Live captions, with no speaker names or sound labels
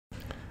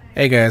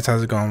Hey guys,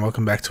 how's it going?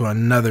 Welcome back to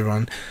another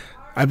one.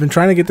 I've been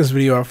trying to get this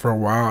video out for a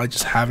while. I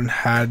just haven't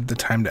had the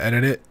time to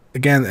edit it.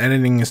 Again, the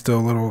editing is still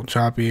a little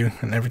choppy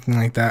and everything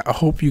like that. I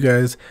hope you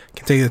guys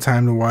can take the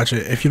time to watch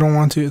it. If you don't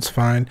want to, it's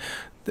fine.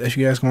 If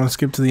you guys want to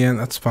skip to the end,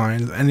 that's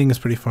fine. The ending is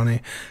pretty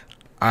funny.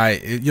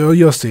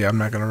 You'll see. I'm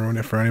not gonna ruin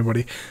it for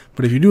anybody.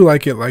 But if you do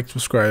like it, like,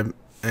 subscribe,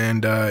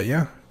 and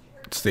yeah,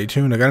 stay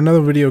tuned. I got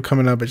another video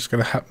coming up. I just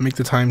gotta make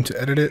the time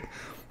to edit it.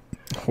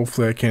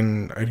 Hopefully, I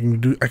can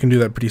do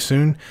that pretty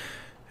soon.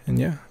 And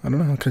yeah, I don't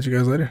know. I'll catch you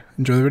guys later.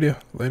 Enjoy the video.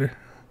 Later.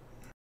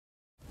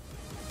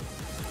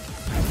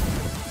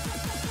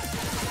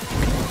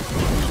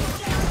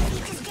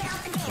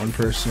 One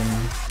person.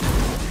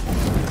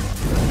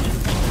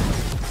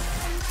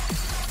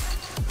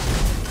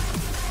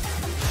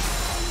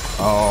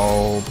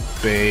 Oh,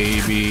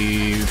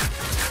 baby.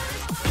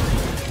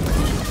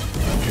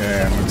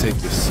 Okay, I'm gonna take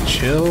this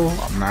chill.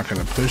 I'm not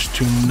gonna push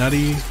too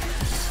nutty.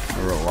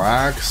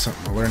 Relax. I'm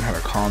gonna learn how to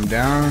calm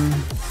down.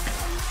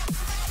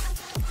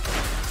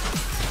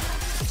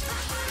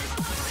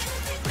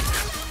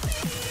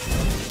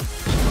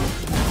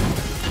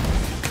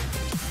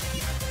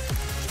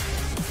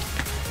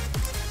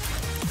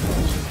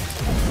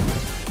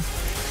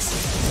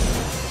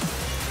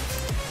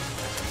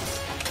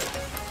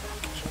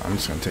 I'm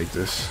just gonna take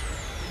this.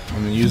 I'm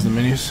gonna use the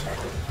minis.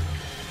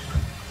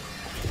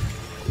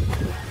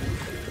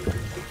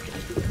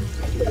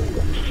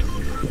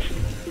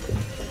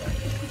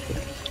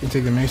 You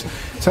take the minis.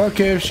 It's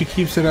okay if she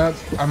keeps it up.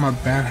 I'm gonna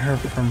ban her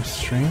from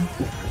stream.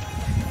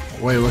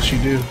 Wait, what'd she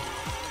do?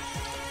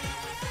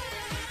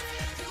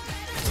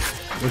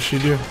 What'd she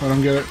do? I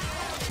don't get it.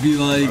 Be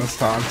like, that's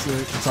toxic.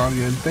 It's all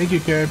good. Thank you,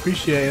 Kara.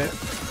 Appreciate it.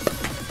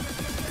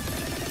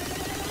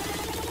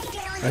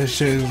 That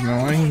shit is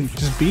annoying.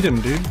 Just beat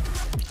him, dude.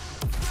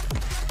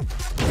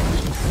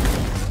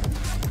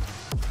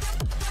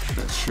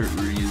 that shirt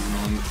we're using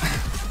on.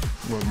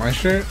 What, my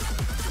shirt?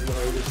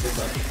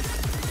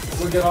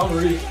 We'll get on,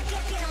 Rudy.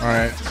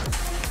 Alright.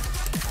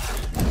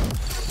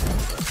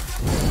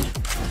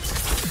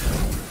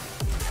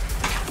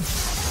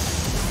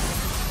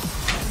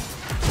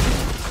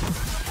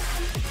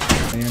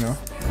 You know.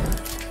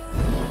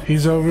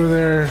 He's over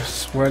there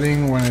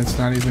sweating when it's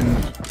not even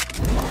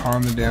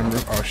on the damn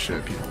roof. Oh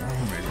shit, people.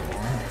 Oh my god.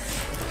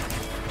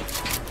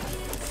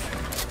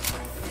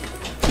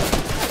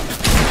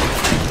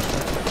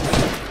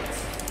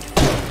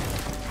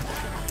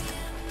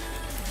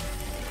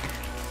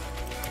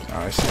 Oh,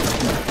 I see.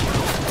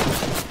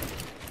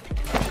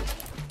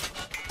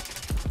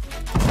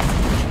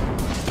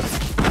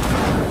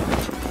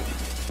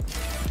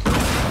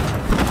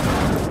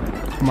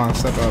 Come on,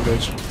 step out,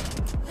 bitch.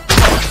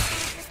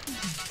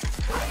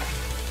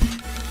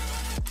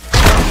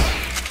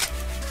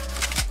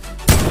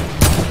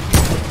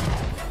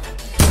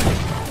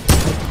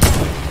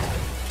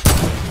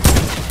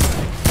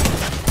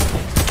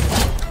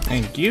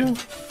 Thank you.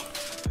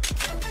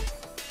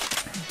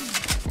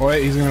 Oh,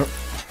 wait, he's gonna.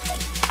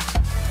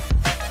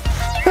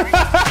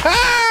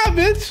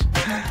 Bitch!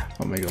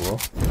 I'll make it low.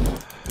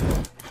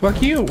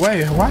 Fuck you.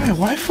 Wait, why?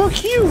 Why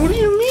fuck you? What do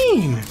you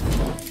mean?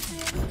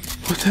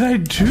 What did I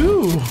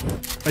do?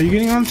 Are you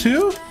getting on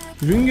too?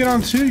 If you can get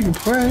on too, you can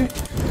play.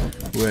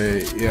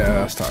 Wait, yeah,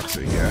 that's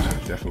toxic. Yeah,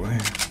 definitely.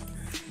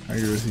 I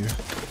agree with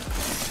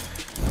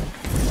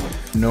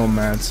you.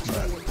 Nomads,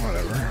 but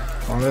whatever.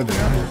 Oh, there they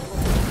are.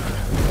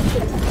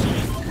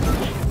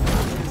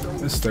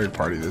 Let's third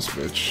party this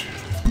bitch.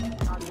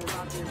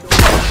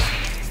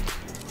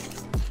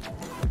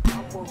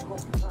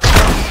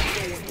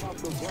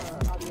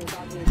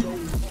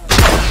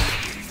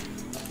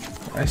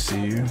 I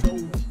see you.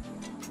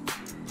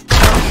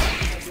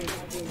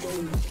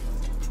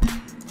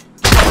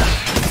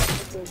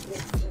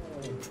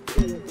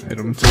 Hit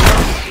him too.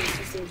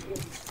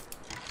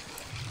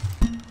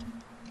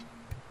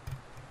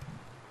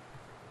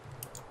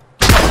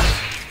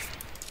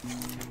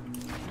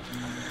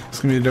 It's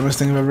gonna be the dumbest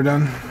thing I've ever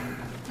done.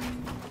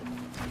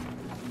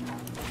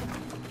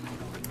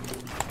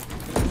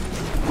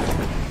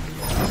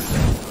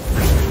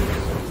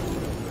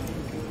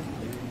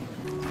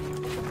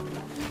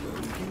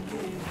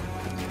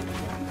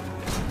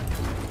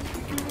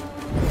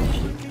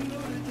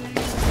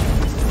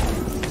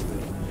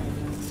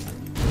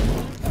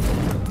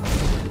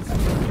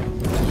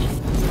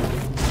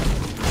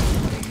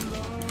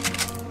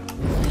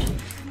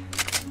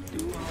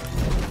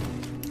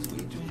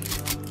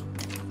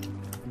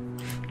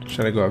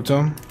 Should I go up to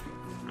him?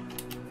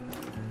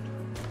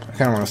 I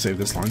kinda wanna save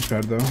this launch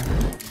pad though.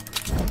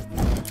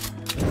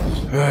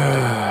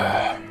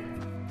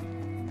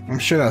 I'm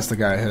sure that's the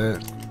guy I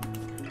hit.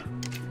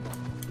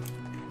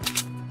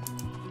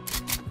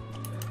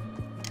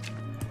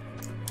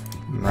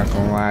 I'm not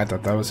gonna lie, I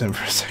thought that was him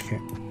for a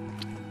second.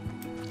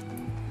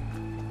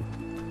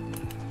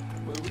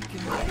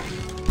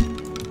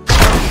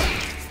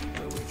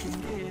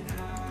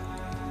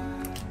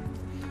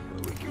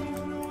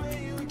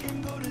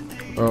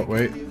 Oh,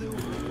 wait.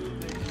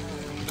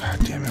 God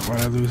damn it,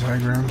 why'd I lose high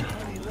ground?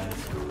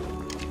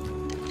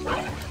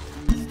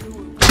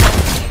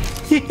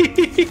 Oh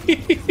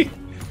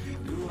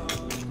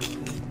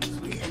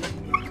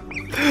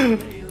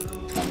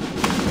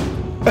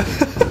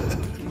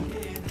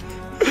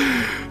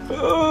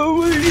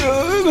my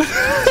god.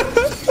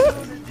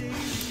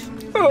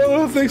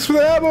 Oh, thanks for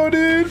the ammo,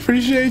 dude.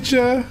 Appreciate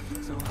ya.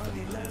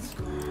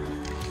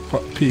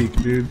 Peek,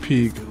 dude.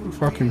 Peek.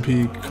 Fucking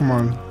peek. Come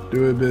on.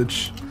 Do it,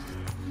 bitch.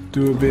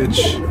 Do it,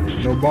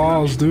 bitch. No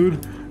balls,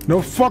 dude.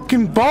 No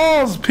fucking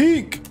balls,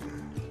 peek.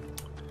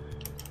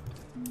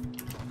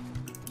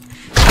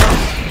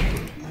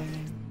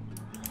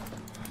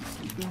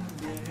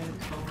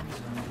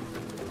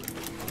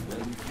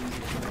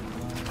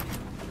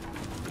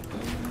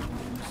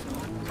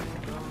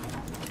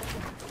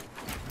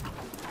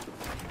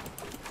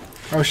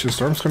 Oh shit,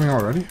 storm's coming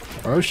already?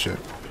 Oh shit.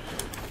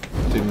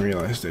 Didn't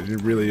realize, dude. You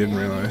really didn't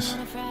realize.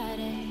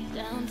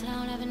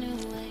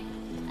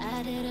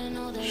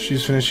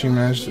 She's finishing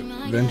match,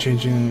 then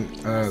changing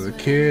the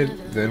kid,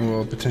 then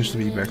we'll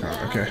potentially be back on.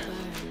 Okay.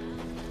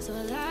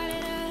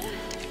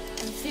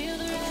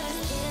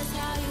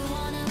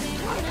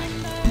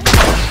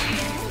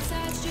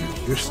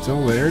 You're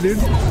still there, dude?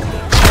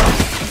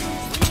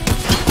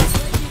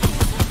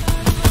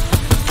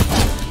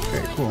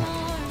 Okay, cool.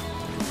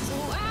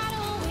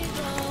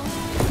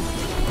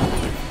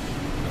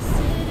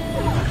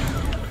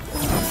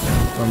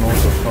 Don't know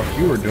what the fuck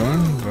you were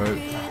doing, but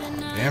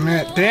damn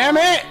it, damn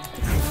it!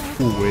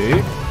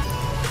 Wait.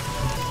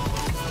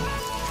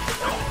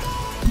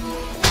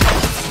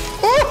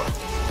 Oh!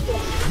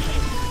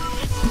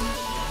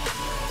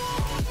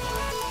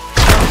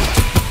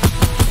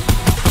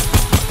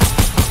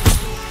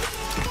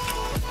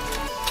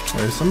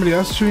 Wait, is somebody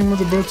else shooting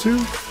with a bow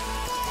too?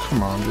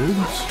 Come on,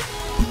 dudes.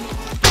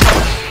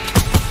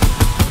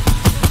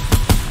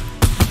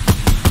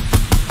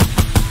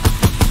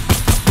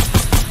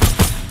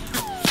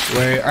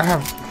 Wait,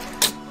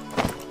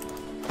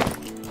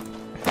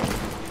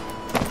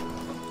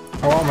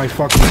 I want my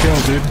fucking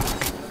kill, dude.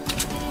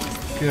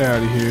 Get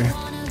out of here.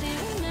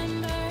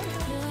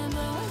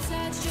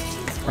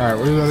 Alright,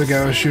 where's the other guy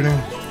that was shooting?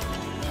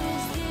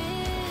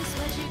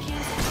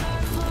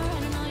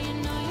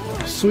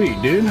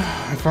 Sweet, dude.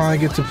 I finally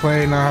get to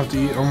play and not have to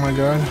eat. Oh my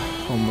god.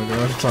 Oh my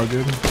god, it's all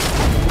good.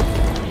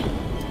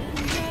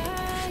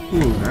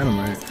 Ooh,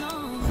 dynamite.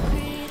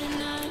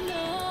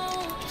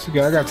 So,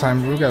 I got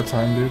time. We got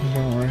time, dude.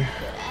 Don't worry.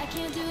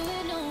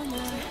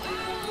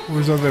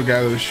 Where's the other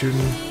guy that was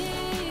shooting?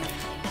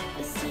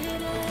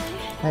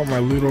 I want my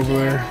loot over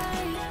there.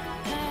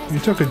 You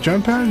took a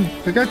jump pad?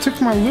 The guy took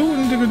my loot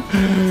and took a...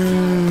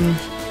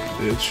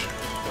 Bitch.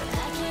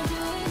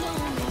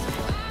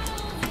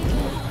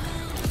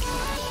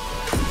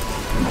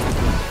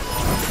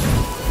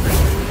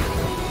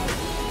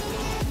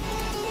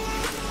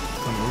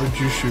 Where'd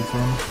you shoot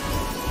from?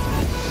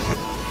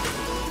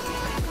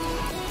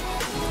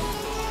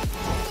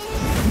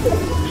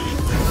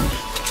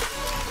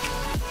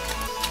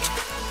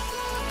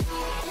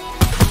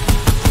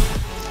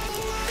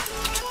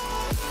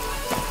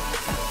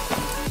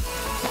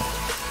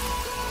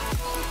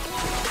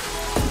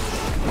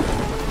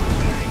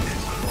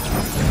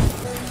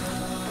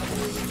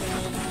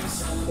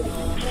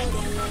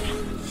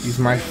 He's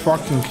my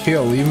fucking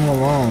kill. Leave him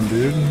alone,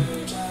 dude.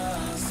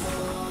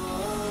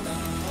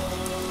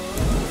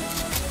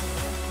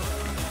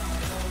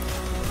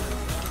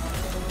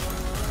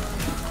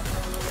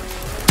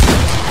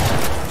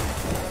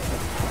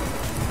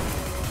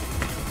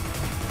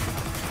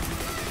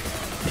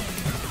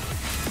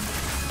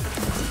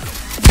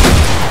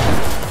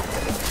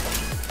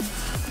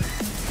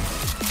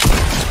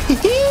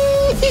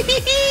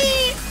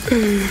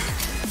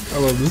 I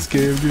love this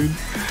game, dude.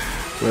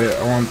 Wait,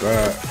 I want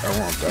that. I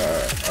want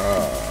that.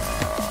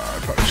 I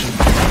probably should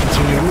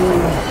continue.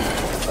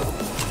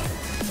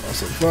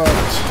 Also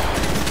fucked.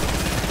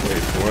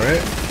 Wait for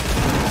it.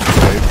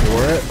 Wait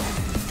for it.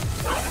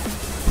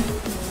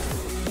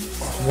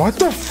 What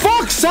the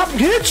fuck? Stop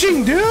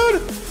hitching,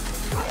 dude!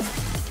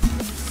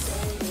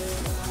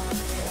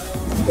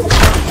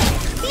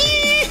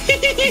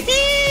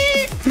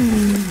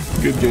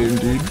 Good game,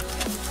 dude.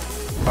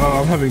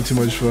 Oh, I'm having too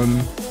much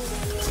fun.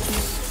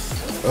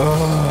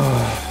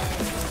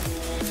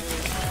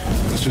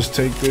 Let's just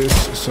take this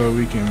so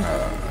we can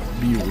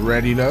be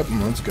readied up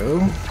and let's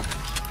go.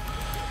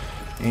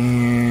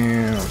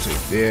 And I'll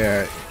take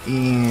that.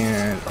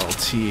 And I'll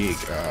take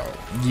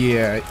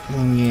yeah,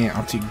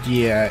 I'll take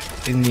that.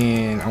 And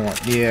then I want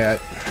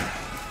that.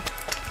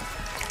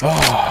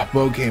 Oh,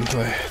 bow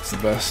gameplay. It's the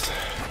best.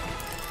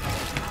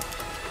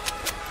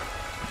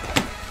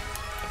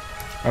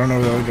 I don't know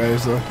where the other guy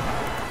is though.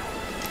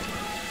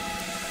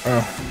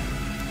 Oh.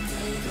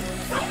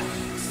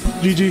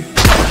 GG.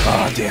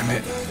 Ah, oh, damn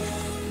it.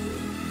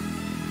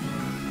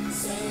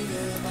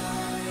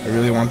 I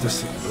really want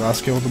this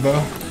last kill with the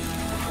bow.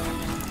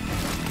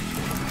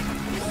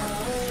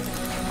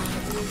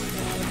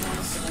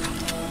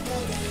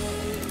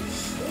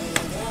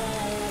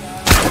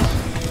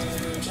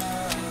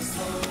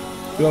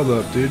 Build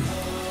up, dude.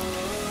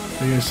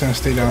 Are you just gonna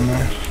stay down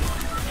there?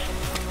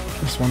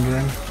 Just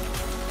wondering.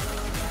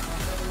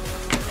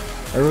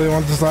 I really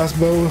want this last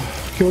bow.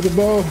 Kill the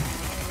bow.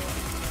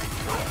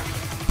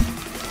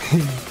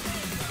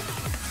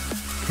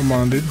 Come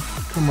on, dude.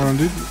 Come on,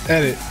 dude.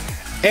 Edit.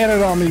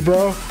 Edit on me,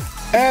 bro.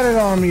 Edit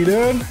on me,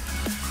 dude.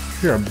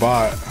 You're a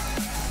bot.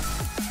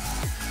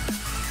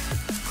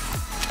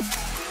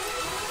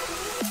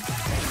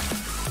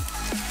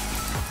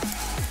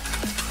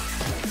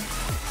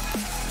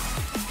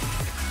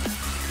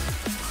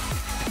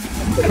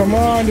 Come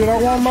on, dude.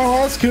 I want my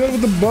last kill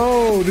with the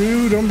bow,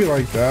 dude. Don't be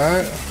like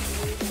that.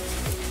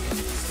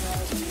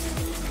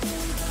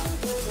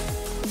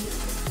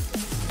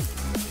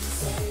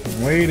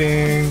 I'm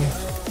waiting.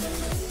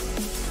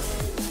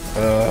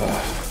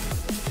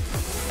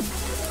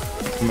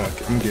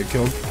 I'm gonna get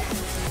killed.